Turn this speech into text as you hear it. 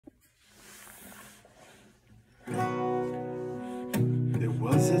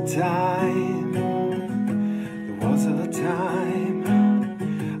a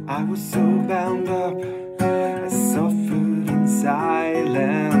time I was so bound up, I suffered in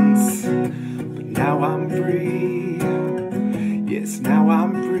silence. But now I'm free, yes, now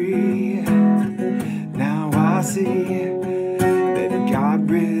I'm free. Now I see that God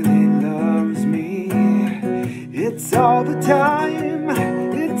really loves me. It's all the time,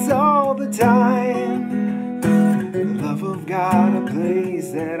 it's all the time. The love of God, a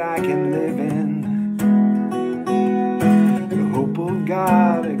place that I can live in. The hope of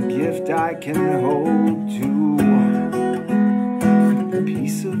God, a gift I can hold to. The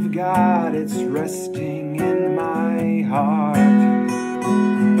peace of God, it's resting in my heart.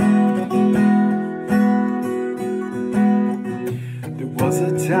 There was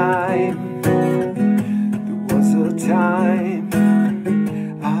a time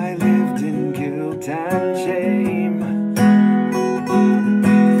I lived in guilt and shame.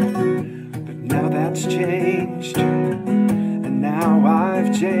 But now that's changed, and now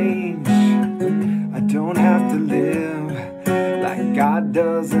I've changed. I don't have to live like God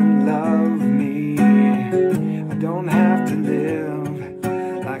doesn't love me. I don't have to live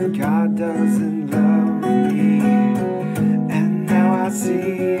like God doesn't love me. And now I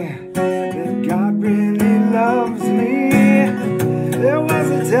see that God really loves me. There was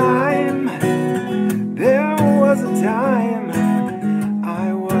a time